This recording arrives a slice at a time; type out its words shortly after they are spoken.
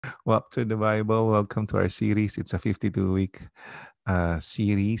Walk through the Bible. Welcome to our series. It's a 52-week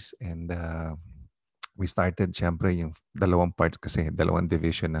series and we started syempre yung dalawang parts kasi dalawang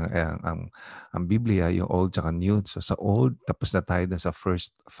division ng ang Biblia, yung Old at New. So sa Old tapos na tayo dun sa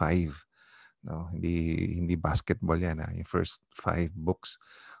first five. No, hindi basketball 'yan, yung first five books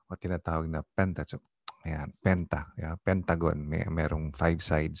o tinatawag na Pentateuch. Ayan, Pentagon, merong five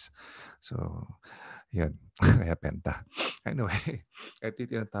sides. So, 'yun, kaya penta. Anyway, ito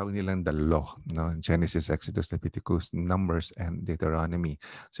yung tinatawag nilang the law, no? Genesis, Exodus, Leviticus, Numbers, and Deuteronomy.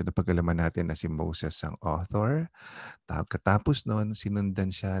 So, napag-alaman natin na si Moses ang author. Katapos noon,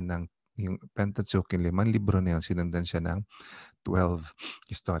 sinundan siya ng yung Pentateuch, yung 5 libro na yun, sinundan siya ng 12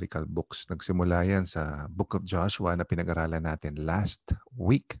 historical books. Nagsimula yan sa Book of Joshua na pinag-aralan natin last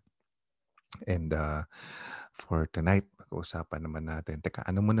week. And for tonight, pag-uusapan naman natin. Teka,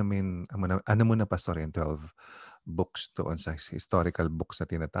 ano mo na Pastor, yung 12 books doon sa historical books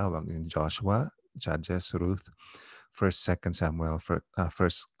na tinatawag? Yung Joshua, Judges, Ruth, 1st, 2nd Samuel,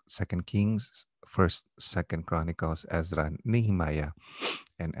 1st, 2nd Kings, 1st, 2nd Chronicles, Ezra, Nehemiah,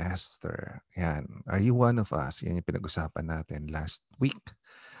 and Esther. Yan. Are you one of us? Yan yung pinag-usapan natin last week.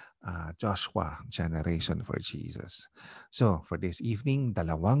 Joshua, Generation for Jesus. So, for this evening, 2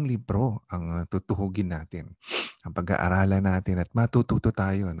 libro ang tutuhugin natin. Ang pag-aaralan natin at matututo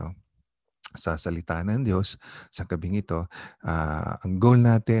tayo, no? Sa salita ng Diyos, sa gabing ito, ang goal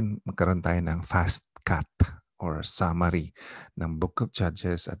natin, magkaroon tayo ng fast cut or summary ng Book of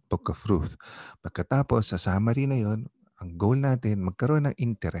Judges at Book of Ruth. Pagkatapos, sa summary na yon, ang goal natin, magkaroon ng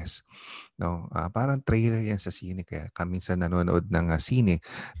interest. No, parang trailer yan sa sine, kaya minsan nanonood ng sine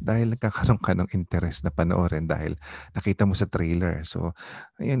dahil nagkakaroon ka ng interest na panoorin dahil nakita mo sa trailer. So,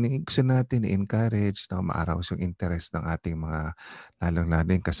 ayun, gusto natin i-encourage, no, maaraos yung interest ng ating mga lalong-lalo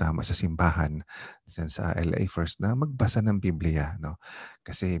yung kasama sa simbahan dyan sa LA First na magbasa ng Biblia. No?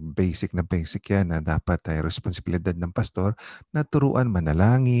 Kasi basic na basic yan na dapat ay responsibilidad ng pastor na turuan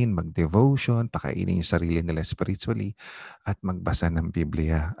manalangin, mag-devotion, pakainin yung sarili nila spiritually, at magbasa ng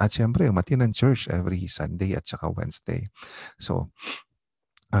Biblia. At syempre, umattend ng church every Sunday at saka Wednesday. So,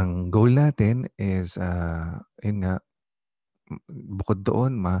 ang goal natin is, yun nga, bukod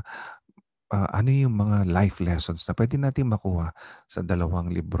doon, ano yung mga life lessons na pwede natin makuha sa 2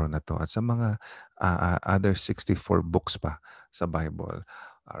 libro na to at sa mga other 64 books pa sa Bible.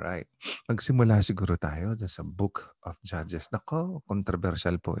 Alright. Magsimula siguro tayo sa Book of Judges. Nako,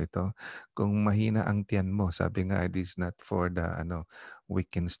 controversial po ito. Kung mahina ang tiyan mo, sabi nga, it is not for the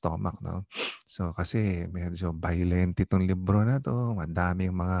weak in stomach. No? So kasi medyo violent itong libro na to.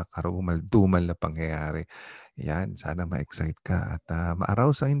 Madaming mga karumal-dumal na pangyayari. Yan, sana ma-excite ka at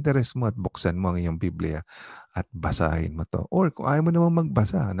ma-arouse ang interest mo at buksan mo ang iyong Biblia at basahin mo to. Or kung ayaw mo namang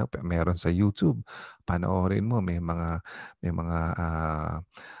magbasa, meron sa YouTube, panoorin mo, may mga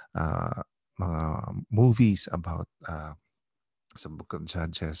movies about sa Book of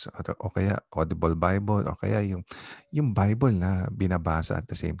Judges o kaya Audible Bible o kaya yung Bible na binabasa at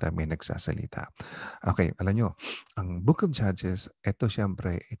the same time may nagsasalita. Okay, alam nyo, ang Book of Judges, ito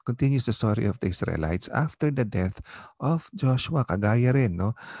syempre, it continues the story of the Israelites after the death of Joshua. Kagaya rin,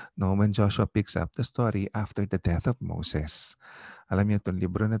 no? When Joshua picks up the story after the death of Moses. Alam niyo, itong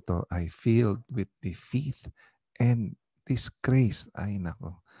libro na to ay filled with defeat and disgrace. Ay,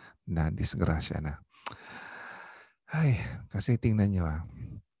 nako, na disgrasya na. Ay, kasi tingnan nyo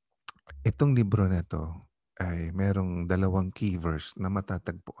itong libro na to ay merong 2 key verse na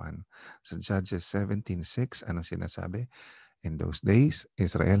matatagpuan. Sa Judges 17:6, anong sinasabi? In those days,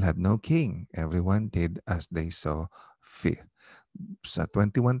 Israel had no king. Everyone did as they saw fit. Sa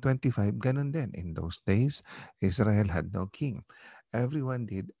 21:25, ganun din. In those days, Israel had no king. Everyone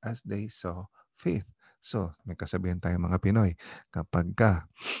did as they saw fit. So, may kasabihan tayong mga Pinoy, kapag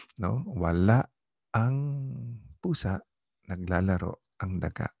wala ang pusa, naglalaro ang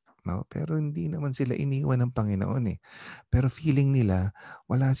daga. No? Pero hindi naman sila iniwan ng Panginoon eh. Pero feeling nila,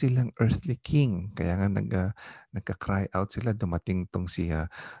 wala silang earthly king. Kaya nga nagka-cry out sila, dumating tong si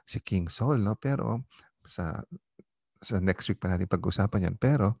King Saul. No? Pero sa next week pa natin pag-usapan yan.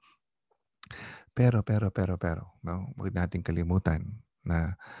 Pero, no? Huwag natin kalimutan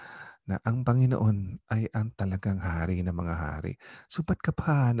na ang Panginoon ay ang talagang hari ng mga hari. So, ba't ka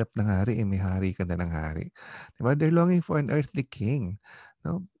pa hanap ng hari? May hari ka na ng hari. Diba? They're longing for an earthly king.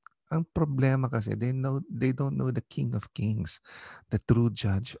 No? Ang problema kasi, they don't know the King of Kings, the true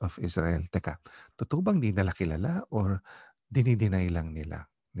judge of Israel. Teka, totoo bang di nila kilala or dinideny lang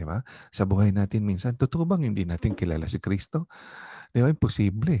nila? Di ba? Sa buhay natin minsan, totoo bang hindi natin kilala si Kristo? Di ba?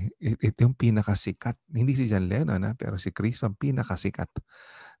 Imposible. Ito yung pinakasikat. Hindi si John Lennon, pero si Kristo ang pinakasikat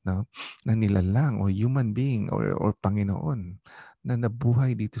no, na nilalang o human being or Panginoon na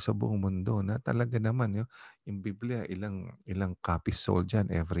nabuhay dito sa buong mundo na talaga naman yung Biblia ilang ilang copies sold diyan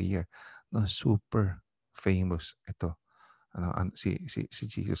every year. No, super famous ito. Si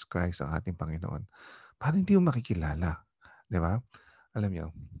Jesus Christ ang ating Panginoon. Paano hindi mo makikilala, 'di ba? Alam niyo,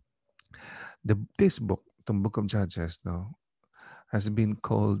 this book, the book of Judges, no, has been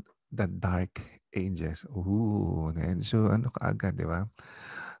called the Dark Ages. Medyo kaagad, di ba?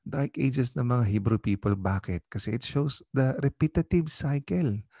 Dark Ages ng mga Hebrew people. Bakit? Kasi it shows the repetitive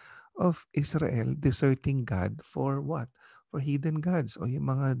cycle of Israel deserting God for what? For hidden gods o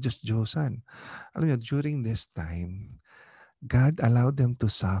yung mga Diyos-Diyosan. Alam niyo, during this time, God allowed them to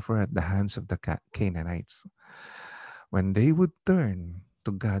suffer at the hands of the Canaanites. When they would turn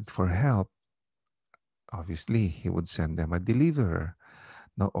to God for help, obviously, He would send them a deliverer,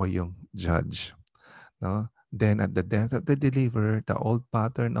 no, o yung judge. No? Then at the death of the deliverer, the old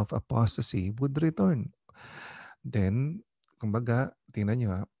pattern of apostasy would return. Then, kumbaga, tingnan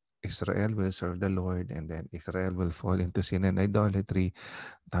nyo Israel will serve the Lord and then Israel will fall into sin and idolatry.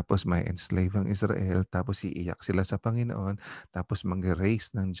 Tapos may enslave ang Israel. Tapos iiyak sila sa Panginoon. Tapos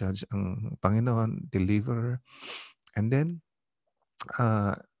mag-raise ng judge ang Panginoon, deliverer. And then,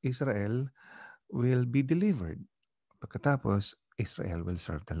 Israel will be delivered. Pagkatapos, Israel will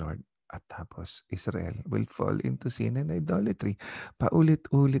serve the Lord. At tapos, Israel will fall into sin and idolatry.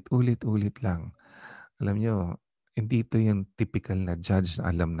 Paulit-ulit lang. Alam nyo, hindi ito yung typical na judge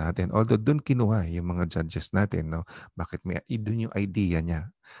na alam natin. Although doon kinuha yung mga judges natin, no? Bakit doon yung idea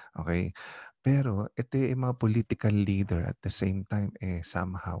niya. Okay? Pero ito yung mga political leader at the same time,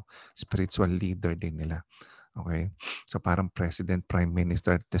 somehow, spiritual leader din nila. Okay? So parang president, prime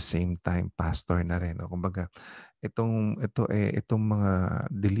minister at the same time pastor na rin. No? Kumbaga, itong mga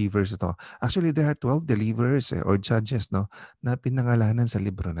delivers ito. Actually, there are 12 deliverers or judges no na pinangalanan sa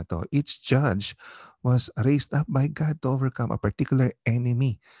libro na to. Each judge was raised up by God to overcome a particular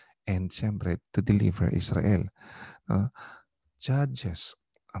enemy and siyempre to deliver Israel. No? Judges,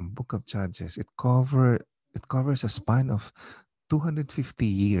 ang book of Judges, it covers a span of 250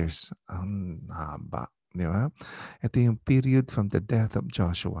 years. Ang haba, di ba? Ito yung period from the death of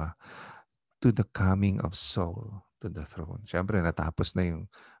Joshua to the coming of Saul to the throne. Siyempre, natapos na yung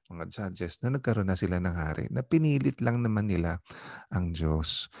mga judges na nagkaroon na sila ng hari na pinilit lang naman nila ang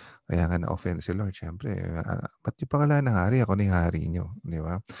Diyos. Kaya nga na-offend si Lord. Siyempre, ba't yung pangalan ng hari? Ako na yung hari nyo. Di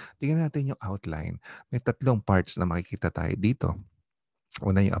ba? Tingnan natin yung outline. May 3 parts na makikita tayo dito.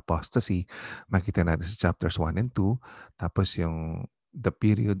 Una yung apostasy, makita natin sa chapters 1 and 2. Tapos yung the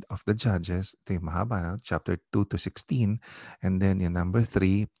period of the judges, ito yung mahaba, no? Chapter 2 to 16. And then yung number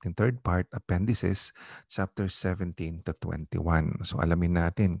 3, yung third part, appendices, chapter 17 to 21. So alamin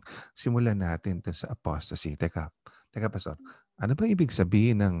natin, simulan natin to sa apostasy. Teka, Pastor, ano ba ibig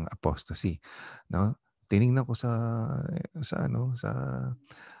sabihin ng apostasy? No? Tiningnan ko sa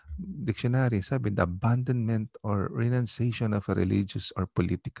dictionary, sabi, the abandonment or renunciation of a religious or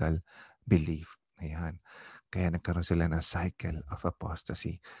political belief. Ayan. Kaya nagkaroon sila ng cycle of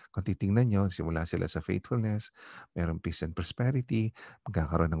apostasy. Kung titingnan nyo, simula sila sa faithfulness, mayroong peace and prosperity,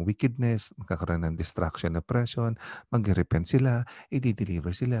 magkakaroon ng wickedness, magkakaroon ng distraction, oppression, mag-repent sila,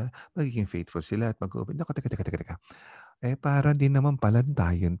 i-deliver sila, magiging faithful sila, at mag-open. Teka. Para din naman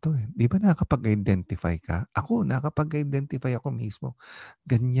palantayan to eh. Di ba nakapag-identify ka? Ako, nakapag-identify ako mismo.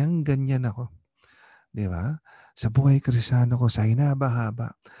 Ganyan-ganyan ako. Di ba? Sa buhay kristyano ko, sa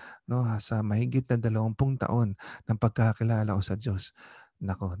hinaba-haba, no, sa mahigit na 20 taon ng pagkakilala ko sa Diyos,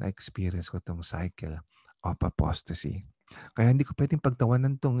 nako, na-experience ko tong cycle of apostasy. Kaya hindi ko pwedeng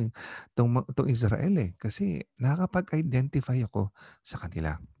pagtawanan tong Israel eh. Kasi nakapag-identify ako sa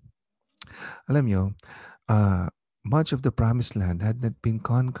kanila. Alam nyo, much of the promised land had not been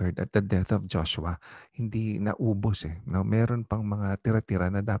conquered at the death of Joshua. Hindi naubos eh. No? Meron pang mga tira-tira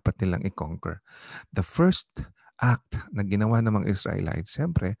na dapat nilang i-conquer. The first act na ginawa ng mga Israelites,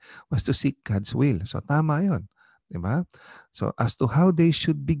 siyempre, was to seek God's will. So tama yun. Diba? So as to how they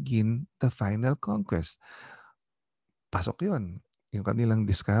should begin the final conquest, pasok yun. Yung kanilang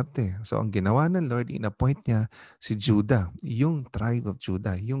diskarte. So ang ginawa ng Lord, in-appoint niya si Judah, yung tribe of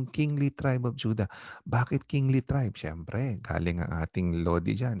Judah, yung kingly tribe of Judah. Bakit kingly tribe? Siyempre, galing ang ating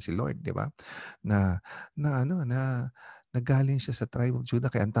Lodi dyan, si Lord, di ba? Na nagaling siya sa tribe of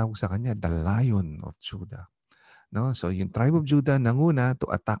Judah, kaya ang tawag sa kanya, the Lion of Judah. No? So yung tribe of Judah nanguna to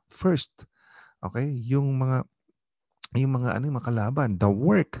attack first. Okay? Yung mga makalaban, the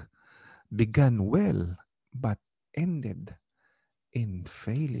work began well but ended in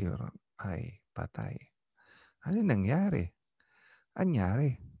failure. Ay, patay. Ano nangyari?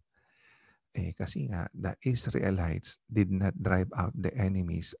 Anyari? Kasi nga, the Israelites did not drive out the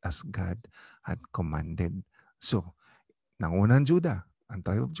enemies as God had commanded. So, nangunang Judah, ang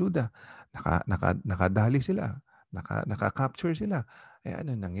tribe of Judah, nakadali sila, naka-capture sila.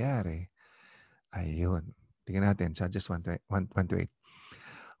 Ano nangyari? Ayun. Tingnan natin, Judges 1:8.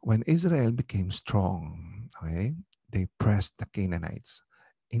 When Israel became strong, okay, they pressed the Canaanites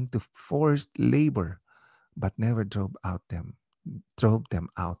into forced labor but never drove them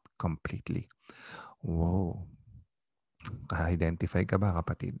out completely. Wow. Ka-identify ka ba,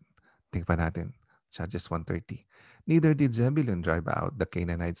 kapatid? Tingnan natin. Judges 1:30. Neither did Zebulun drive out the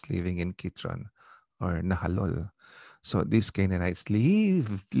Canaanites living in Kitron or Nahalol. So these Canaanites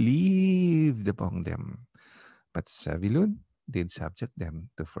lived among them. But Zebulun did subject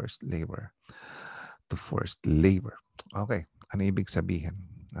them to forced labor. To forced labor. Okay. Ano ibig sabihin?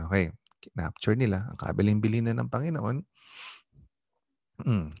 Okay. Capture nila. Ang kabiling-bilin na ng Panginoon.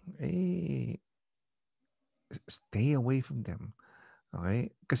 Eh, stay away from them.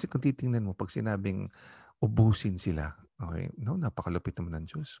 Okay? Kasi kung titingnan mo, pag sinabing ubusin sila, okay? No, napakalupit naman ng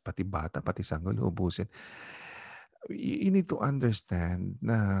Diyos. Pati bata, pati sanggol, ubusin. You need to understand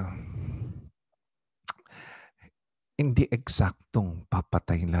na hindi eksaktong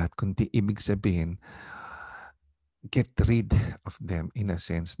papatayin lahat, kundi ibig sabihin, get rid of them in a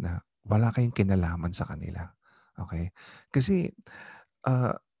sense na wala kayong kinalaman sa kanila. Okay? Kasi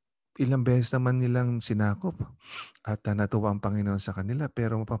ilang beses naman nilang sinakop at natuwa ang Panginoon sa kanila,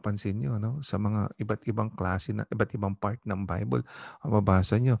 pero mapapansin niyo, no, sa mga iba't ibang klase na iba't ibang part ng Bible,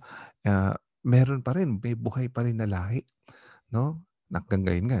 mababasa niyo, meron pa rin, may buhay pa rin na lahi, no? Hanggang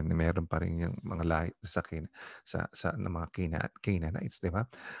ngayon nga, meron pa rin yung mga lahi sa ng mga Canaanites, di ba?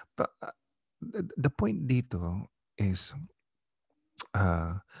 The point dito is,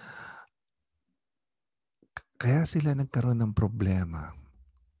 ah, kaya sila nagkaroon ng problema.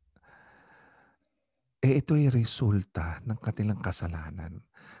 Ito ay resulta ng kanilang kasalanan.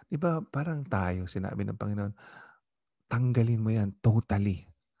 'Di ba parang tayo, sinabi ng Panginoon, tanggalin mo 'yan totally.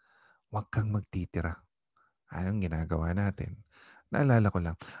 Huwag kang magtitira. Anong ginagawa natin? Naalala ko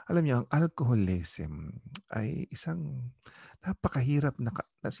lang, alam niyo ang alcoholism ay isang napakahirap na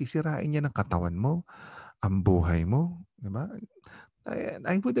nasisirain niya ng katawan mo, ang buhay mo, 'di ba?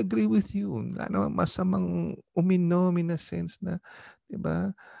 I would agree with you. Ano masamang uminom in a sense na, 'di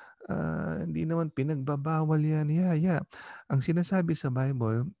ba? Hindi naman pinagbabawal 'yan. Yeah. Ang sinasabi sa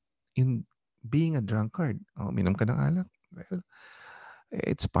Bible, in being a drunkard, uminom ka ng alak, well,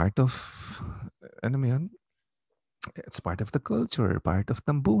 it's part of, ano mo 'yun, it's part of the culture, part of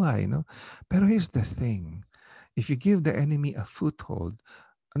ng buhay, no? Pero here's the thing, if you give the enemy a foothold,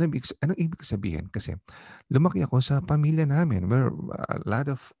 anong ibig sabihin? Kasi lumaki ako sa pamilya namin where a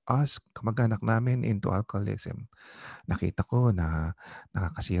lot of us, kamag-anak namin into alcoholism. Nakita ko na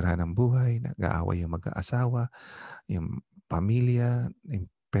nakakasira ng buhay, nag-aaway yung mag-aasawa, yung pamilya,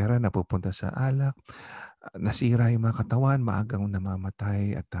 yung pera napupunta sa alak, nasira yung mga katawan, maagang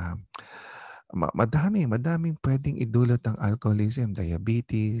namamatay at madaming pwedeng idulot ng alcoholism,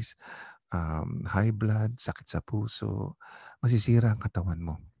 diabetes, high blood, sakit sa puso, masisira ang katawan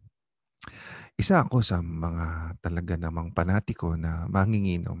mo. Isa ako sa mga talaga namang panatiko na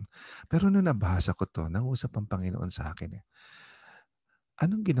manginginom. Pero nung nabasa ko 'to, nangusap ang Panginoon sa akin, eh.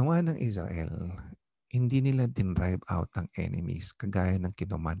 Anong ginawa ng Israel? Hindi nila din-drive out ang enemies kagaya ng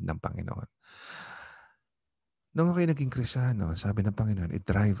kinommand ng Panginoon. Nung ako'y naging Kristiyano, sabi ng Panginoon,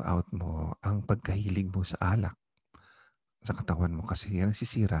 i-drive out mo ang pagkahilig mo sa alak sa katawan mo kasi yan ang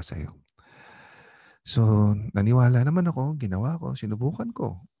sisira sa'yo. So, naniwala naman ako, ginawa ko, sinubukan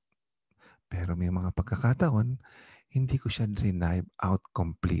ko. Pero may mga pagkakataon, hindi ko siya drive out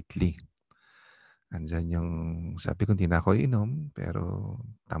completely. Andiyan yung sabi ko hindi na ako inom, pero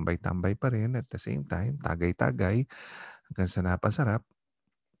tambay-tambay pa rin at the same time, tagay-tagay hanggang sa napasarap.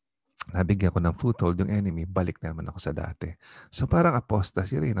 Nabigyan ko ng foothold yung enemy, balik na naman ako sa dati. So parang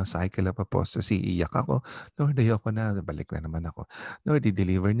apostasy rin, no? Cycle of apostasy. Iyak ako, Lord, ayoko na, balik na naman ako. Lord,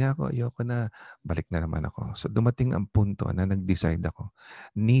 i-deliver niya ako, ayoko na, balik na naman ako. So dumating ang punto na nag-decide ako,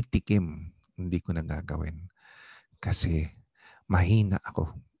 nitikim, hindi ko na gagawin. Kasi mahina ako,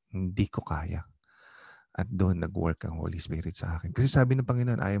 hindi ko kaya. At doon nag-work ang Holy Spirit sa akin. Kasi sabi ng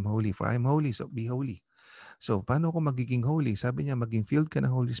Panginoon, I am holy, for I am holy, so be holy. So, paano ako magiging holy? Sabi niya, maging filled ka ng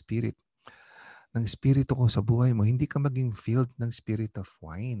Holy Spirit. Ng Espiritu ko sa buhay mo. Hindi ka maging filled ng spirit of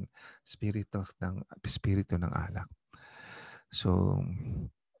wine, spirito ng alak. So,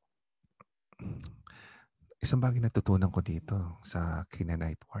 isang bagay natutunan ko dito sa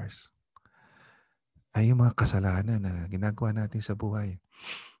Canaanite Wars ay yung mga kasalanan na ginagawa natin sa buhay.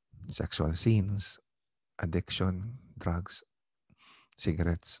 Sexual sins, addiction, drugs,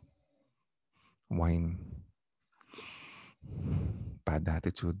 cigarettes. wine, bad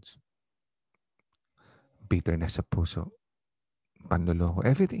attitudes, bitterness sa puso, panloloko,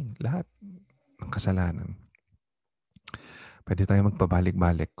 everything, lahat ng kasalanan. Pwede tayo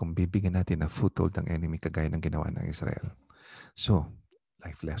magpabalik-balik kung bibigyan natin ng foothold ng enemy kagaya ng ginawa ng Israel. So,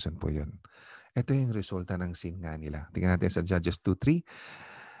 life lesson po yun. Ito yung resulta ng sin nga nila. Tingnan natin sa Judges 2:3.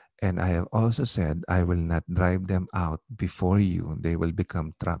 And I have also said, I will not drive them out before you. They will become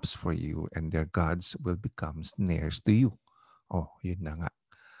traps for you, and their gods will become snares to you. Oh, yun na nga.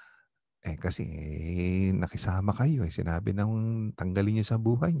 Kasi nakisama kayo. Sinabi ng tanggalin niyo sa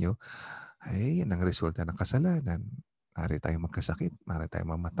buhay niyo. Yan ang resulta ng kasalanan. Maaari tayong magkasakit, maaari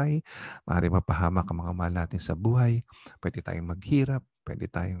tayong mamatay, maaari mapahamak ang mga mahal natin sa buhay, pwede tayong maghirap, pwede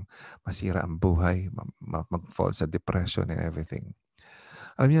tayong masira ang buhay, mag-fall sa depression and everything.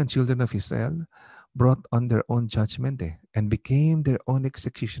 Alam niyo, ang children of Israel brought on their own judgment and became their own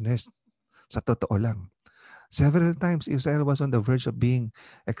executioners. Sa totoo lang. Several times, Israel was on the verge of being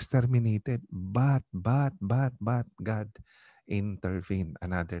exterminated. But God intervened.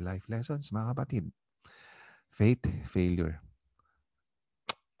 Another life lessons, mga kapatid. Faith, failure.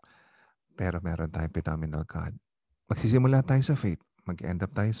 Pero meron tayong phenomenal God. Magsisimula tayo sa faith. Mag-end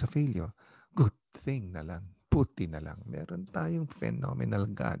up tayo sa failure. Good thing na lang. Puti na lang. Meron tayong phenomenal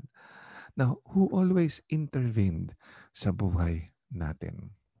God na who always intervened sa buhay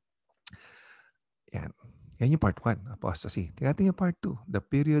natin. Yan. Yan yung part 1, apostasy. Tingnan natin yung part 2, the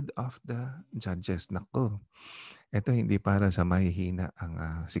period of the judges. Nako, ito hindi para sa mahihina ang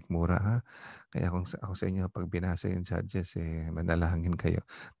sikmura ha. Kaya kung ako sa inyo, pag binasa yung judges, manalangin kayo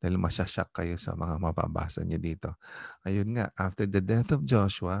dahil masyashock kayo sa mga mababasa niyo dito. Ayun nga, after the death of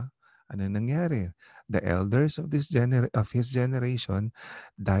Joshua, ano nangyari? The elders of his generation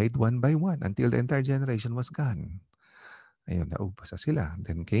died one by one until the entire generation was gone. Ayun, naubos na sila.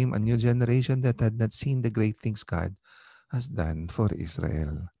 Then came a new generation that had not seen the great things God has done for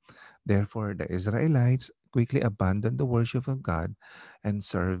Israel. Therefore, the Israelites quickly abandoned the worship of God and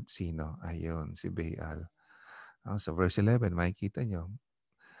served sino? Ayun, si Baal. Sa verse 11, makikita nyo,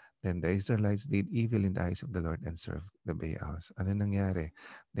 then the Israelites did evil in the eyes of the Lord and served the Baals. Ano nangyari?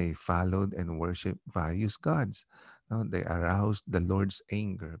 They followed and worshiped various gods. No, they aroused the Lord's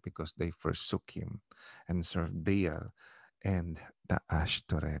anger because they forsook Him and served Baal and the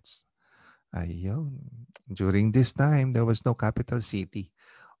Ashtoreths. Ayun. During this time, there was no capital city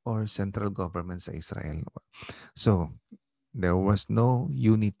or central government sa Israel. So, there was no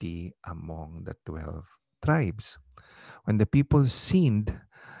unity among the 12 tribes. When the people sinned,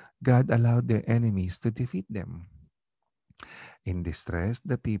 God allowed their enemies to defeat them. In distress,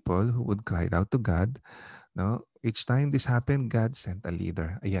 the people who would cry out to God, no, each time this happened, God sent a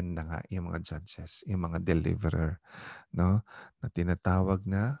leader. Ayan na nga yung mga judges, yung mga deliverer, no, na tinatawag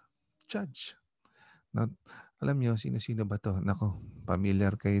na judge. No? Alam niyo, sino-sino ba to? Nako,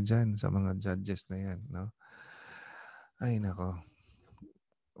 familiar kayo dyan sa mga judges na yan. No? Ay, nako.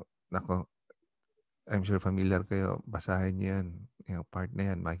 Nako, I'm sure familiar kayo. Basahin niyo yan. Yung part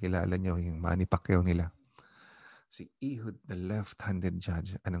na yan, makikilala niyo yung Manny Pacquiao nila. Si Ehud, the left-handed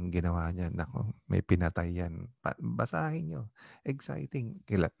judge, anong ginawa niya? Nako, may pinatay yan. Basahin niyo. Exciting.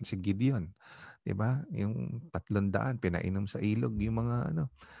 Si Gideon, di ba? Yung 300, pinainom sa ilog. Yung mga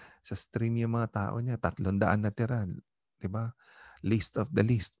sa stream yung mga tao niya, 300 na tira. Di ba? Least of the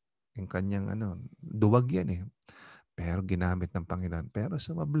least. Yung kanyang duwag yan eh. Pero ginamit ng Panginoon. Pero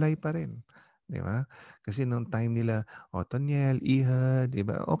sumablay pa rin. Di ba? Kasi nung time nila, Otoniel, Ihad, di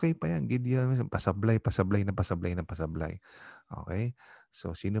ba? Okay pa yan. Gideon, pasablay. Okay?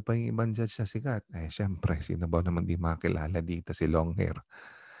 So, sino pa yung ibang judge na sikat? Syempre, sino ba naman di makilala dito? Si Longhair.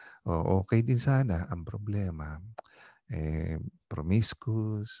 Okay din sana. Ang problema,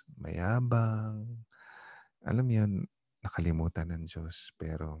 promiscuous, mayabang. Alam mo yun, nakalimutan ng Diyos.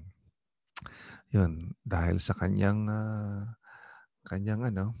 Pero, yun, dahil sa kanyang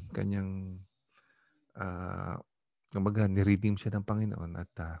kumbaga, ni-redeem siya ng Panginoon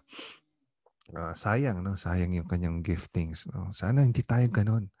at sayang, no? Sayang yung kanyang giftings, no? Sana hindi tayo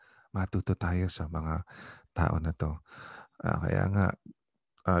ganun. Matuto tayo sa mga tao na to. Kaya nga,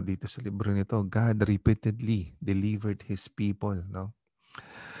 dito sa libro nito, God repeatedly delivered His people, no?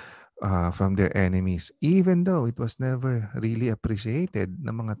 From their enemies, even though it was never really appreciated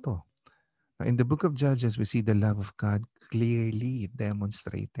ng mga to. In the book of Judges, we see the love of God clearly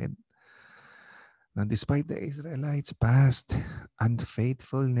demonstrated. Now, despite the Israelites' past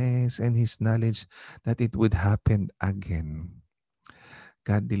unfaithfulness and His knowledge that it would happen again,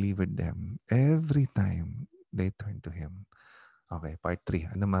 God delivered them every time they turned to Him. Okay, part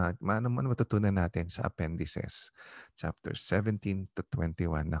 3. Ano matutunan natin sa appendices? Chapter 17 to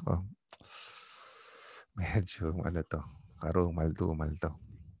 21. Ako, Medyo ano 'to, karumal-dumal 'to.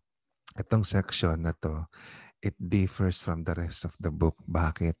 Itong section na 'to, it differs from the rest of the book.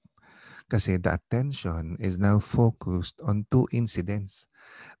 Bakit? Kasi the attention is now focused on two incidents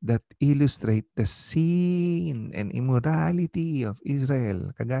that illustrate the sin and immorality of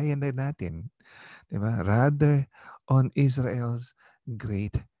Israel. Kagaya na natin, 'di ba? Rather on Israel's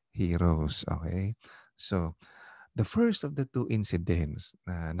great heroes, okay? So, the first of the two incidents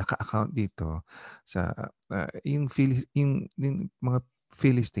na naka-account dito sa yung mga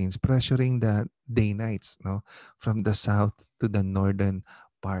Philistines pressuring the Danites, no, from the south to the northern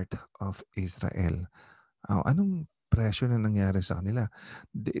part of Israel. Anong pressure na nangyari sa kanila?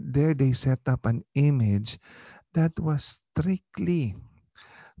 There they set up an image that was strictly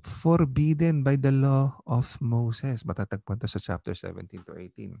forbidden by the law of Moses. Matatagpuan to sa chapter 17 to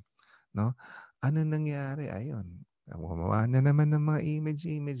 18. No? Ano nangyari? Ayun, gumawa na naman ng mga image.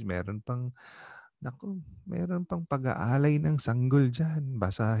 Meron pang pag-aalay ng sanggol dyan.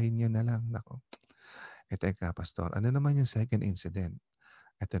 Basahin nyo na lang. Naku. Teka, Pastor, ano naman yung second incident?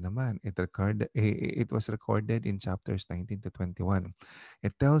 Ito naman, it was recorded in chapters 19 to 21.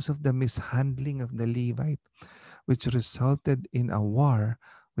 It tells of the mishandling of the Levite, which resulted in a war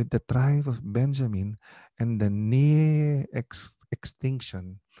with the tribe of Benjamin and the near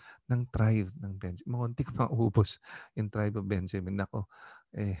extinction ng tribe ng Benjamin. Muntik maubos yung tribe of Benjamin. Nako,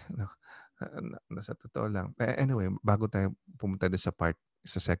 sa totoo lang. Anyway, bago tayo pumunta doon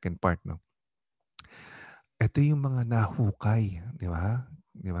sa second part, no? Ito yung mga nahukay, di ba?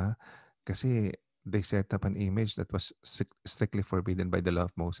 Di ba? Kasi they set up an image that was strictly forbidden by the law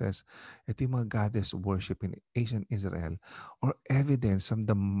of Moses. Ito yung mga goddess worship in ancient Israel or evidence from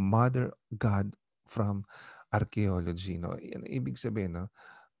the mother god from archaeology. No? Yan, ibig sabihin, no?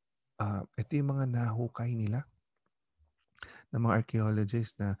 Ito yung mga nahukay nila ng mga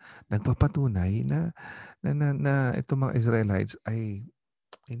archaeologists na nagpapatunay na itong mga Israelites ay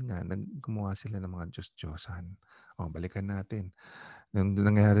yun nga, gumawa sila ng mga Diyos-Diyosan. Balikan natin. Yung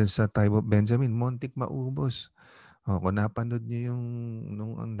nangyari sa tribe of Benjamin, muntik maubos. Kung napanood niyo yung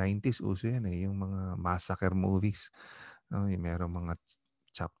nung 90s, uso yan yung mga massacre movies. Yung merong mga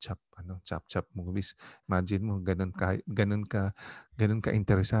chop-chop movies. Imagine mo, ganun ka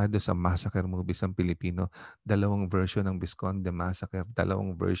interesado sa massacre movies ang Pilipino. Dalawang version ng Visconde Massacre,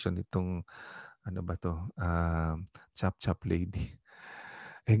 dalawang version itong, ano ba to, Chop-Chop Lady.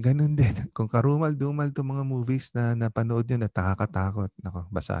 Ganun din. Kung karumal-dumal 'tong mga movies na napanood niyo na nakakatakot, naku,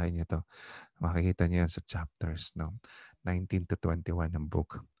 basahin niyo 'to. Makikita niyo 'yan sa chapters, no, 19 to 21 ng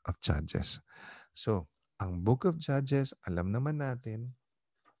Book of Judges. So, ang Book of Judges, alam naman natin,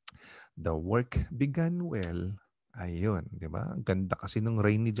 the work began well. Ayun, 'di ba? Ang ganda kasi nung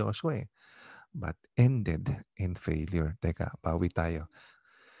reign ni Joshua, but ended in failure. Teka, bawi tayo.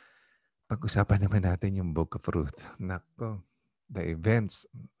 Pag-usapan naman natin yung Book of Ruth. Nako, the events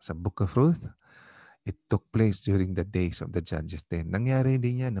sa Book of Ruth, it took place during the days of the Judges din. Nangyari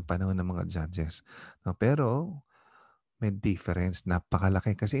din yan ng panahon ng mga Judges. No, pero may difference,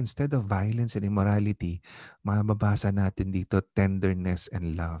 napakalaki. Kasi instead of violence and immorality, mababasa natin dito tenderness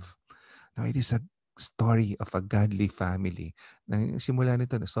and love. Now, it is a story of a godly family. Simula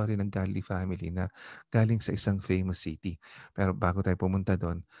nito na story ng godly family na galing sa isang famous city. Pero bago tayo pumunta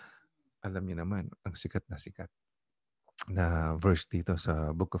doon, alam niyo naman, ang sikat na verse dito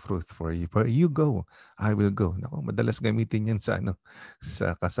sa Book of Ruth, for you go, I will go. Nako, madalas gamitin 'yan sa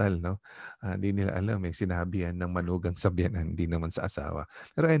sa kasal, no? Hindi nila alam sinabi yan ng manugang sa biyenan, hindi naman sa asawa.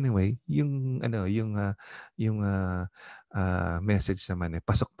 Pero anyway, yung message naman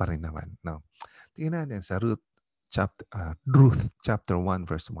pasok pa rin naman, no? Tingnan natin sa Ruth chapter 1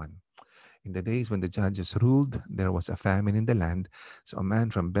 verse 1. In the days when the judges ruled, there was a famine in the land. So a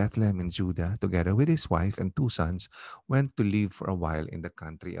man from Bethlehem in Judah, together with his wife and two sons, went to live for a while in the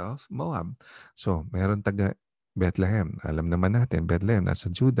country of Moab. So meron taga Bethlehem. Alam naman natin, Bethlehem,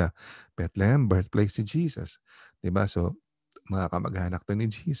 nasa Judah. Bethlehem, birthplace ni Jesus. Diba? So, mga kamag-anak to ni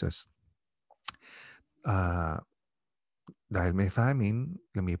Jesus. Dahil may famine,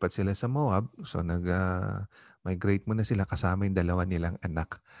 lumipat sila sa Moab. So, migrate muna sila kasama yung dalawa nilang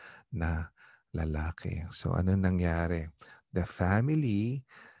anak na lalaki. So, ano nangyari? The family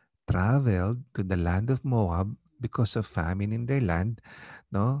traveled to the land of Moab because of famine in their land.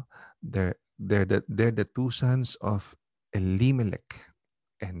 No? They're the two sons of Elimelech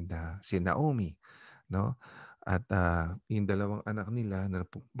and si Naomi. No? At yung dalawang anak nila na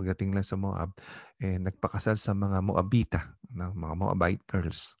pagdating lang sa Moab, nagpakasal sa mga Moabita, no? Mga Moabite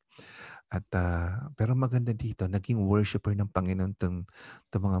girls. At pero maganda dito, naging worshiper ng Panginoon tong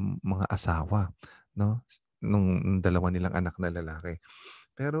mga asawa, no? Nung dalawa nilang anak na lalaki.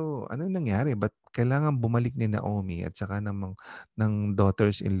 Pero ano nangyari? Ba't kailangan bumalik ni Naomi at saka ng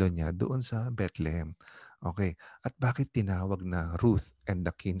daughters-in-law niya doon sa Bethlehem? Okay. At bakit tinawag na Ruth and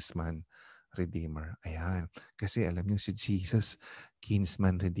the kinsman redeemer? Ayan. Kasi alam niyo si Jesus,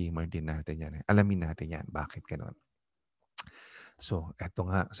 kinsman redeemer din natin yan. Alamin natin yan. Bakit gano'n? So, eto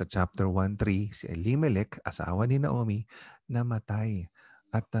nga sa chapter 1:3, si Elimelech, asawa ni Naomi, namatay.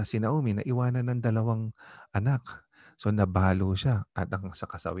 At si Naomi naiwanan ng dalawang anak. So nabalo siya at ang sa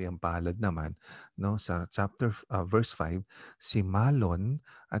kasawihang palad naman no sa verse 5 si Malon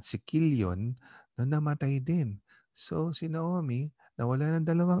at si Kilion na namatay din. So si Naomi nawala ng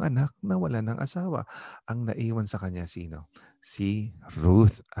dalawang anak, nawala ng asawa. Ang naiwan sa kanya sino? Si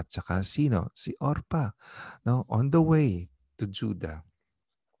Ruth at saka sino? Si Orpa. No, on the way to Judah.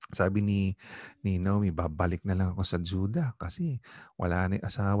 Sabi ni Naomi, babalik na lang ako sa Judah kasi wala na yung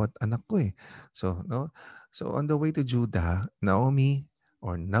asawa at anak ko eh. So, no? So, on the way to Judah, Naomi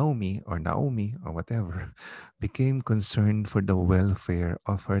or whatever became concerned for the welfare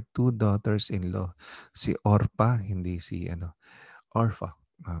of her two daughters-in-law. Si Orpa, hindi si Orpha.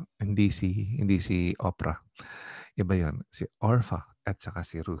 Hindi si Oprah. Iba 'yon, si Orpha at saka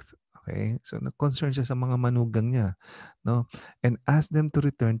si Ruth. Okay? So nag-concern siya sa mga manugang niya, no? And asked them to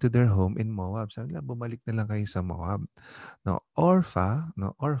return to their home in Moab. Sabi nila, bumalik na lang kayo sa Moab. No, Orpha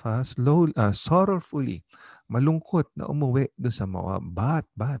sorrowfully, malungkot na umuwi doon sa Moab. But,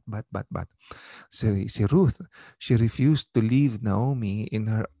 si Ruth, she refused to leave Naomi in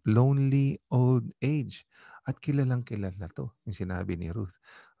her lonely old age. At kilalang kilala to, yung sinabi ni Ruth.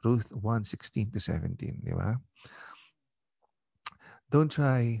 Ruth 1:16-17, di ba? Don't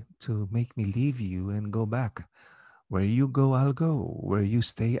try to make me leave you and go back. Where you go, I'll go. Where you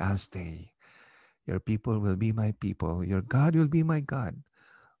stay, I'll stay. Your people will be my people. Your God will be my God.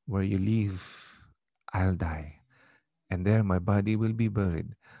 Where you live, I'll die. And there my body will be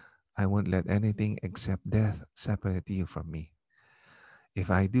buried. I won't let anything except death separate you from me.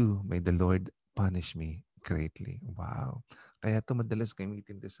 If I do, may the Lord punish me greatly. Wow. Kaya ito madalas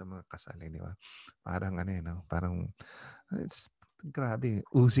gamitin din sa mga kasal, di ba? Parang parang it's grabe,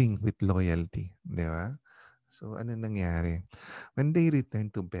 oozing with loyalty, di ba? So, ano nangyari? When they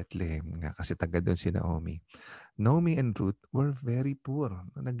returned to Bethlehem, nga kasi taga doon si Naomi and Ruth were very poor.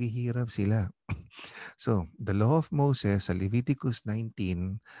 Naghihirap sila. So, the law of Moses sa Leviticus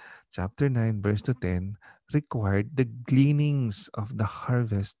 19, chapter 9, verse to 10, required the gleanings of the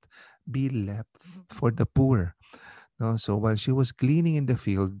harvest be left for the poor. No? So, while she was gleaning in the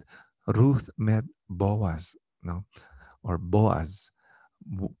field, Ruth met Boaz, no? Or Boaz.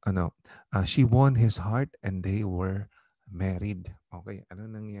 She won his heart and they were married. Okay, ano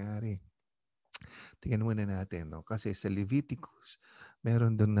nangyari? Tingnan muna natin, no? Kasi sa Leviticus,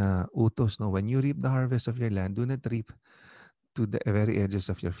 meron doon na utos, no? When you reap the harvest of your land, do not reap to the very edges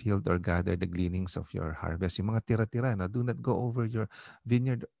of your field or gather the gleanings of your harvest. Yung mga tira-tira, no? Do not go over your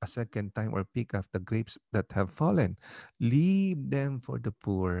vineyard a second time or pick up the grapes that have fallen. Leave them for the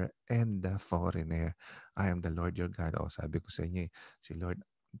poor and the foreigner. I am the Lord your God. O, sabi ko sa inyo, si Lord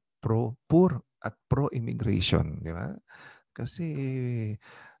pro-poor at pro-immigration. Di ba? Kasi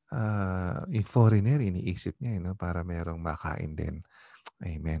yung foreigner, iniisip niya, no? Para merong makain din.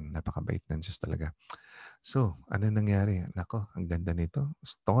 Amen. Napakabait ng Diyos talaga. So, ano nangyari? Nako, ang ganda nito.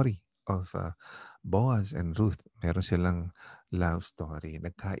 Story of Boaz and Ruth. Meron silang love story.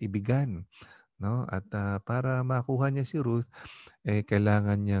 Nagkaibigan. No? At para makuha niya si Ruth,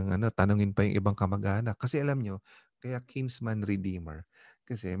 kailangan niyang tanungin pa yung ibang kamag-anak. Kasi alam niyo, kaya kinsman redeemer.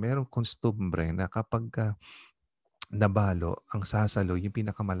 Kasi merong kostumbre na kapag nabalo, ang sasalo yung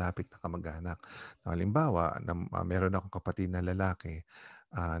pinakamalapit na kamag-anak. Halimbawa, meron akong kapatid na lalaki,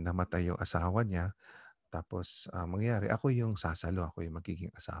 namatay yung asawa niya, tapos mangyari, ako yung sasalo, ako yung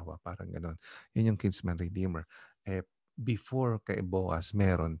magiging asawa, parang gano'n. Yun yung kinsman redeemer. Before kay Boaz,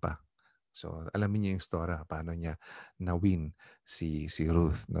 meron pa. So, alamin niyo yung story paano niya na-win si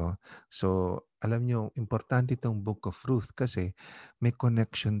Ruth, no? So, alam niyo, importante itong Book of Ruth kasi may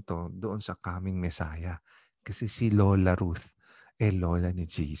connection to doon sa coming Messiah. Kasi si Lola Ruth, lola ni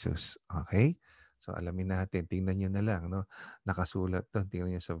Jesus. Okay? So, alamin natin. Tingnan niyo na lang, no? Nakasulat to.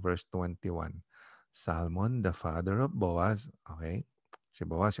 Tingnan niyo sa verse 21. Salmon, the father of Boaz. Okay? Si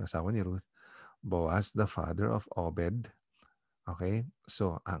Boaz, yung asawa ni Ruth. Boaz, the father of Obed. Okay?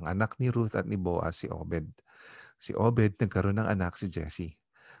 So, ang anak ni Ruth at ni Boaz, si Obed. Si Obed, nagkaroon ng anak, si Jesse.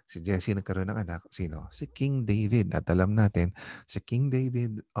 Si Jesse nagkaroon ng anak, sino? Si King David. At alam natin, si King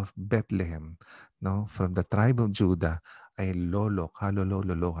David of Bethlehem, no, from the tribe of Judah, ay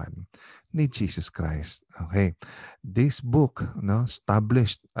kalololohan ni Jesus Christ. Okay? This book, no,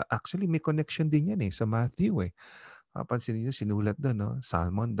 established, actually may connection din yan sa Matthew Papansin niyo sinulat do'n 'no,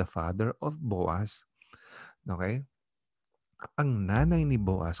 Salmon, the father of Boaz. Okay? Ang nanay ni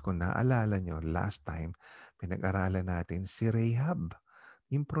Boaz kung naalala niyo last time pinag-aralan natin si Rahab,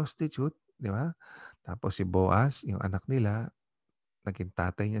 yung prostitute, 'di ba? Tapos si Boaz, yung anak nila, naging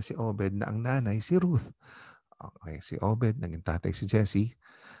tatay niya si Obed na ang nanay si Ruth. Okay, si Obed naging tatay si Jesse.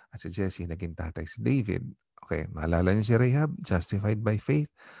 At si Jesse naging tatay si David. Okay, maalala niyo si Rahab, justified by faith.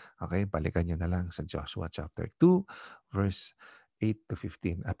 Okay, balikan niyo na lang sa Joshua chapter 2, verse 8 to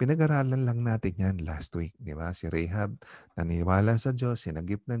 15. At pinag-aralan lang natin yan last week, di ba? Si Rahab, naniwala sa Diyos,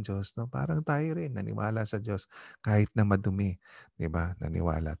 sinagip ng Diyos, no? Parang tayo rin, naniwala sa Diyos kahit na madumi, di ba?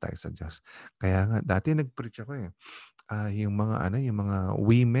 Naniwala tayo sa Diyos. Kaya nga, dati nag-preach ako yung mga yung mga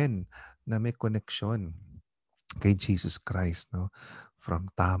women na may connection kay Jesus Christ, no? From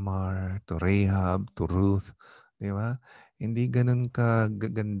Tamar to Rahab to Ruth, 'di ba? Hindi gano'n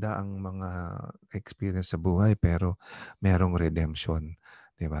kagaganda ang mga experience sa buhay pero merong redemption,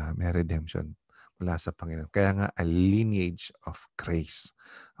 'di ba? May redemption mula sa Panginoon. Kaya nga a lineage of grace.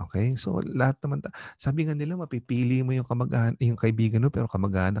 Okay? So lahat naman sabi nga nila mapipili mo yung kaibigan mo pero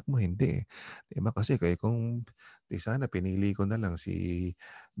kamag-anak mo hindi, eh. 'Di ba? Kasi kung 'di sana pinili ko na lang si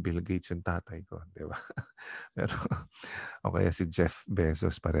Bill Gates yung tatay ko, 'di ba? Pero o kaya si Jeff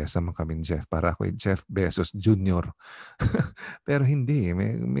Bezos, parehas naman kaming Jeff. Para ako'y Jeff Bezos Jr. Pero hindi,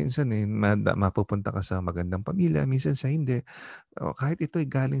 minsan, mapupunta ka sa magandang pamilya, minsan sa hindi. O kahit ito'y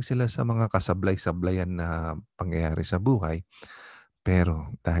galing sila sa mga kasablay-sablayan na pangyayari sa buhay,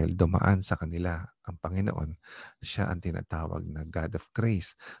 pero dahil dumaan sa kanila ang Panginoon, siya ang tinatawag na God of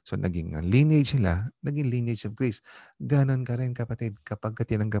Grace. So naging ang lineage nila, naging lineage of grace. Ganon ka rin kapatid, kapag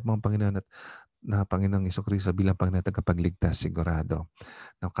tinanggap mo ang Panginoon at na Panginoong Jesucristo bilang Panginoon at tagapagligtas, sigurado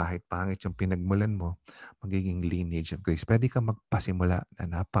na kahit pangit yung pinagmulan mo, magiging lineage of grace. Pwede kang magpasimula na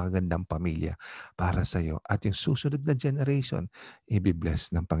napakagandang pamilya para sa iyo at yung susunod na generation,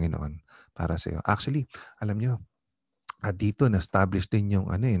 i-bless ng Panginoon para sa iyo. Actually, alam nyo, dito na-establish din yung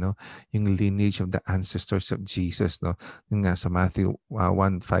no, yung lineage of the ancestors of Jesus, no. Yung nga sa Matthew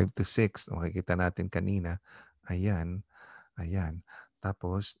 1:5 to 6, makikita natin kanina. Ayan, ayan.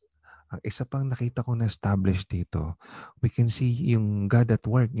 Tapos ang isa pang nakita ko na-establish dito, we can see yung God at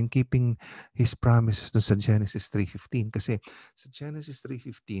work, yung keeping His promises dun sa Genesis 3:15. Kasi sa Genesis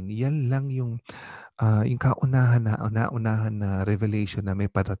 3:15, yan lang yung naunahan na revelation na may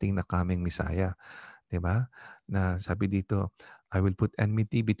parating na coming Messiah. 'Di ba? Na sabi dito, I will put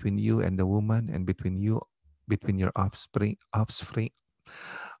enmity between you and the woman and between your offspring.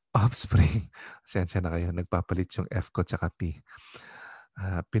 Pasensya na kayo, nagpapalit yung F ko tsaka P.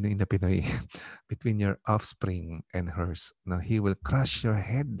 Pinoy na Pinoy. Between your offspring and hers. Now, he will crush your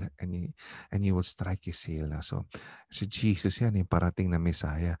head and you will strike his heel. So, si Jesus yan, yung parating na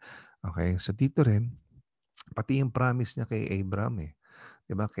Messiah. Okay? So, dito rin, pati yung promise niya kay Abraham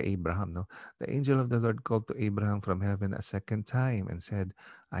 'di ba, kay Abraham, no? The angel of the Lord called to Abraham from heaven a second time and said,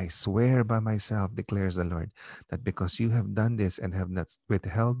 I swear by myself, declares the Lord, that because you have done this and have not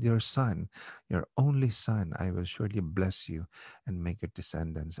withheld your son, your only son, I will surely bless you and make your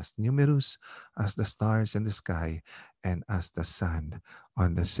descendants as numerous as the stars in the sky and as the sand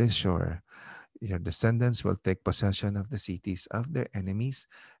on the seashore. Your descendants will take possession of the cities of their enemies,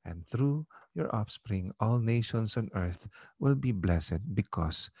 and through your offspring, all nations on earth will be blessed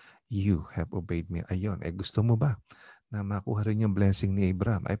because you have obeyed me. Ayun, gusto mo ba na makuha rin yung blessing ni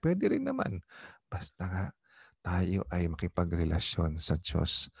Abraham? Ay, pwede rin naman. Basta nga, tayo ay makipagrelasyon sa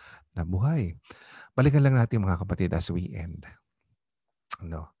Diyos na buhay. Balikan lang natin mga kapatid as we end.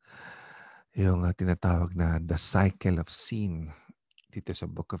 No? Yung tinatawag na the cycle of sin dito sa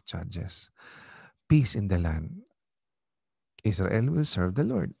Book of Judges. Peace in the land. Israel will serve the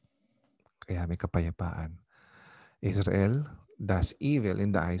Lord. Kaya may kapayapaan. Israel does evil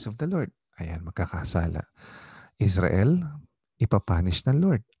in the eyes of the Lord. Ayan, magkakasala. Israel, ipapunish ng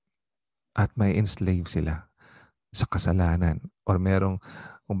Lord. At may enslave sila sa kasalanan. Or merong,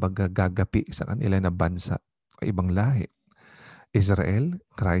 kumbaga, gagapi sa kanila na bansa o ibang lahi. Israel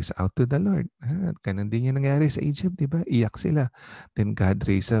cries out to the Lord. Ganun din yung nangyari sa Egypt, di ba? Iyak sila. Then God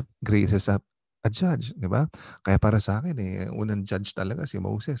raises up a judge, di ba? Kaya para sa akin, unang judge talaga si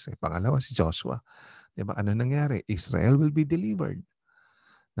Moses. Pangalawa si Joshua. Di ba? Ano nangyari? Israel will be delivered.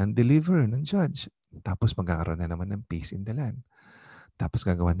 Ng judge. Tapos magkakaroon na naman ng peace in the land. Tapos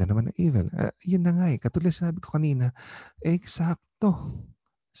gagawa na naman ng evil. Yun na nga Katulad sabi ko kanina, eksakto.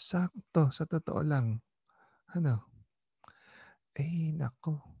 Sakto. Sa totoo lang. Ano?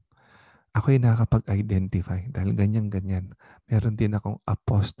 Nako. Ako'y nakakapag-identify dahil ganyan-ganyan. Meron din akong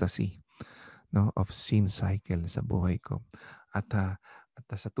apostasy, no, of sin cycle sa buhay ko. At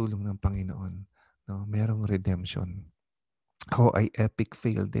sa tulong ng Panginoon, no? Merong redemption. Ako ay epic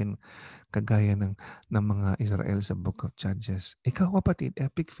fail din kagaya ng mga Israel sa Book of Judges. Ikaw kapatid,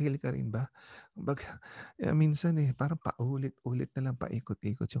 epic fail ka rin ba? Kumbaga, minsan parang paulit-ulit na lang,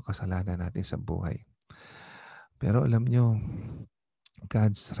 paikot-ikot yung kasalanan natin sa buhay. Pero alam nyo,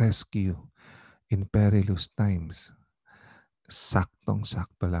 God's rescue in perilous times,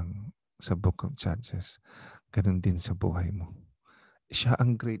 saktong-sakto lang sa Book of Judges. Ganun din sa buhay mo. Siya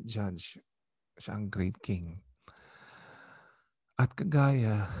ang great judge. Siya ang great king. At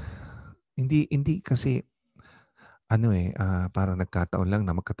kagaya, hindi kasi parang nagkataon lang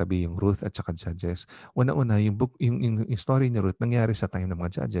na magkatabi yung Ruth at saka Judges. Una-una, yung story ni Ruth nangyari sa time ng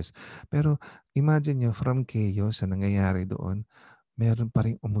mga Judges. Pero imagine nyo, from chaos sa nangyayari doon, meron pa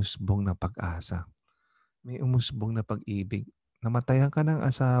rin umusbong na pag-asa. May umusbong na pag-ibig. Namatayan ka ng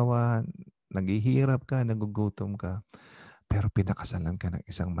asawa, naghihirap ka, nagugutom ka, pero pinakasalan ka ng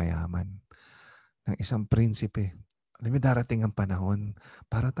isang mayaman, ng isang prinsipe. Alam mo, darating ang panahon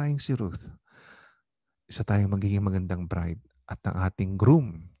para tayong si Ruth. Isa tayong magiging magandang bride at ang ating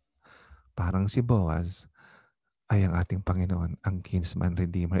groom, parang si Boaz, ay ang ating Panginoon, ang kinsman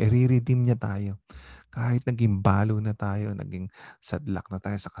redeemer. I-redeem niya tayo. Kahit naging balo na tayo, naging sadlak na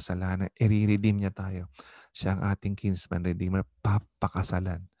tayo sa kasalanan, i-redeem niya tayo. Siya ang ating kinsman redeemer.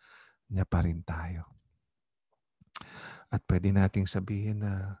 Papakasalan niya pa rin tayo. At pwede nating sabihin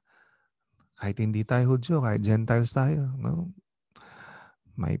na kahit hindi tayo Hudyo, kahit Gentiles tayo, no?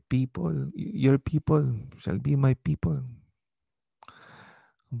 My people, your people shall be my people.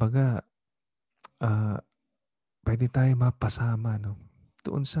 Kumbaga, pwede tayo mapasama, no?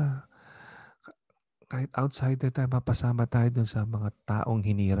 Doon sa, kahit outsider tayo, mapasama tayo doon sa mga taong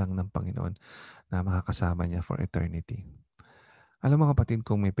hinirang ng Panginoon na makakasama niya for eternity. Alam mo kapatid,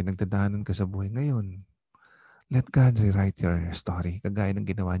 kung may pinagdadaanan ka sa buhay ngayon, let God rewrite your story, kagaya ng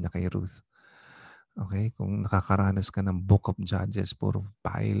ginawa niya kay Ruth. Okay? Kung nakakaranas ka ng Book of Judges, puro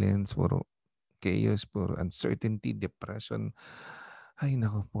violence, puro chaos, puro uncertainty, depression, ay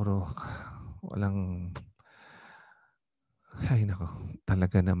nako, puro walang, ay nako,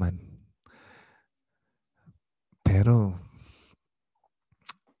 talaga naman. Pero,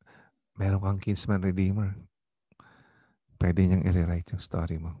 meron kang kinsman redeemer. Pwede niyang i-rewrite yung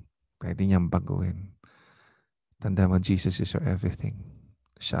story mo. Pwede niyang baguhin. Tanda mo, Jesus is your everything.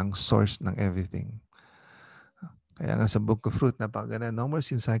 Siya ang source ng everything. Kaya nga sa Book of Ruth, napakaganda. No more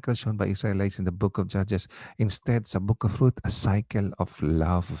sin cycle shown by Israelites in the Book of Judges. Instead, sa Book of Ruth, a cycle of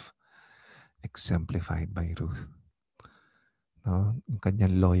love exemplified by Ruth. No? Yung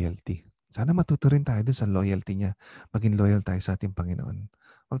kanyang loyalty. Sana matuto rin tayo dun sa loyalty niya. Maging loyal tayo sa ating Panginoon.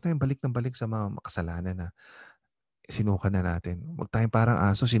 Huwag tayong balik ng balik sa mga makasalanan na sinuka na natin. Huwag tayong parang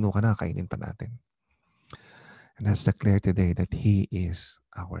aso, sinuka na, kainin pa natin. And let's declare today that He is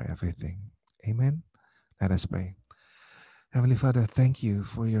our everything. Amen? Let us pray. Heavenly Father, thank you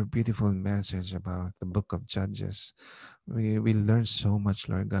for your beautiful message about the book of Judges. We learned so much,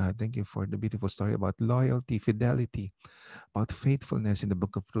 Lord God. Thank you for the beautiful story about loyalty, fidelity, about faithfulness in the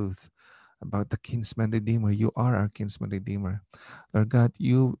book of Ruth, about the kinsman redeemer. You are our kinsman redeemer. Lord God,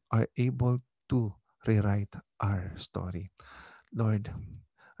 you are able to rewrite our story. Lord,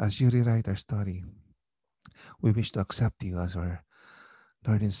 as you rewrite our story, we wish to accept you as our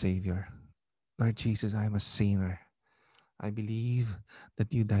Lord and Savior. Lord Jesus, I am a sinner. I believe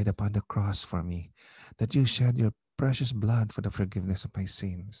that you died upon the cross for me, that you shed your precious blood for the forgiveness of my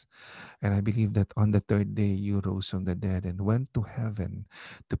sins. And I believe that on the third day you rose from the dead and went to heaven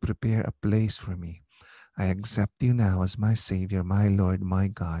to prepare a place for me. I accept you now as my Savior, my Lord, my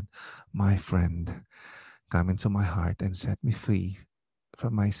God, my friend. Come into my heart and set me free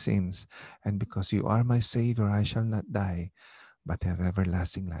from my sins. And because you are my Savior, I shall not die, but have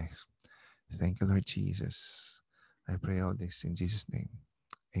everlasting life. Thank you, Lord Jesus. I pray all this in Jesus' name.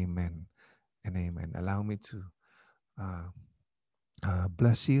 Amen and amen. Allow me to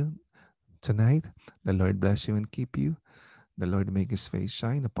bless you tonight. The Lord bless you and keep you. The Lord make his face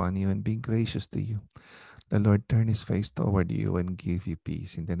shine upon you and be gracious to you. The Lord turn his face toward you and give you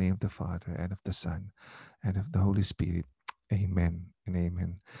peace. In the name of the Father and of the Son and of the Holy Spirit. Amen and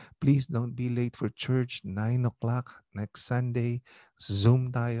amen. Please don't be late for church. 9 o'clock next Sunday.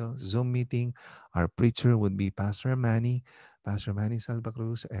 Zoom tayo. Zoom meeting. Our preacher would be Pastor Manny Salva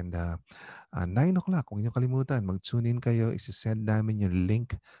Cruz. And 9 o'clock, huwag niyo kalimutan. Mag-tune in kayo. Isisend namin yung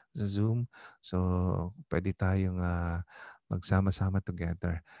link sa Zoom. So, pwede tayong magsama-sama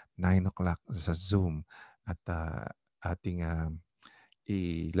together. 9 o'clock sa Zoom. At ating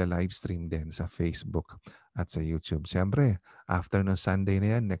i-live stream din sa Facebook at sa YouTube. Siyempre, after no Sunday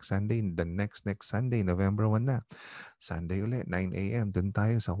na yan, next Sunday, the next Sunday, November 1 na. Sunday ulit, 9 a.m. Doon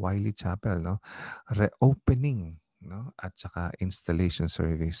tayo sa Wiley Chapel, no? Reopening, no? At saka installation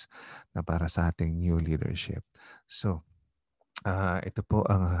service na para sa ating new leadership. So, ito po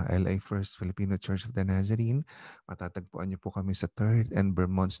ang LA First Filipino Church of the Nazarene. Matatagpuan niyo po kami sa 3rd and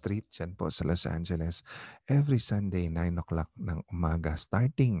Vermont Street, dyan po sa Los Angeles. Every Sunday, 9 o'clock ng umaga,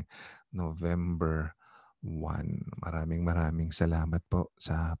 starting November 1. Maraming salamat po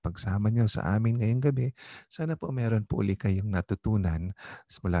sa pagsama niyo sa amin ngayong gabi. Sana po meron po uli kayong natutunan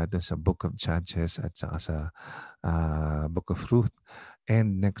mula doon sa Book of Judges at saka sa Book of Ruth.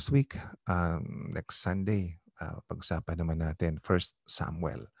 And next week, next Sunday, pag-usapan naman natin First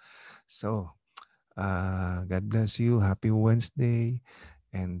Samuel. So, God bless you. Happy Wednesday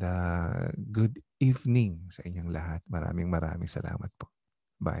and good evening sa inyong lahat. Maraming salamat po.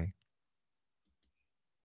 Bye.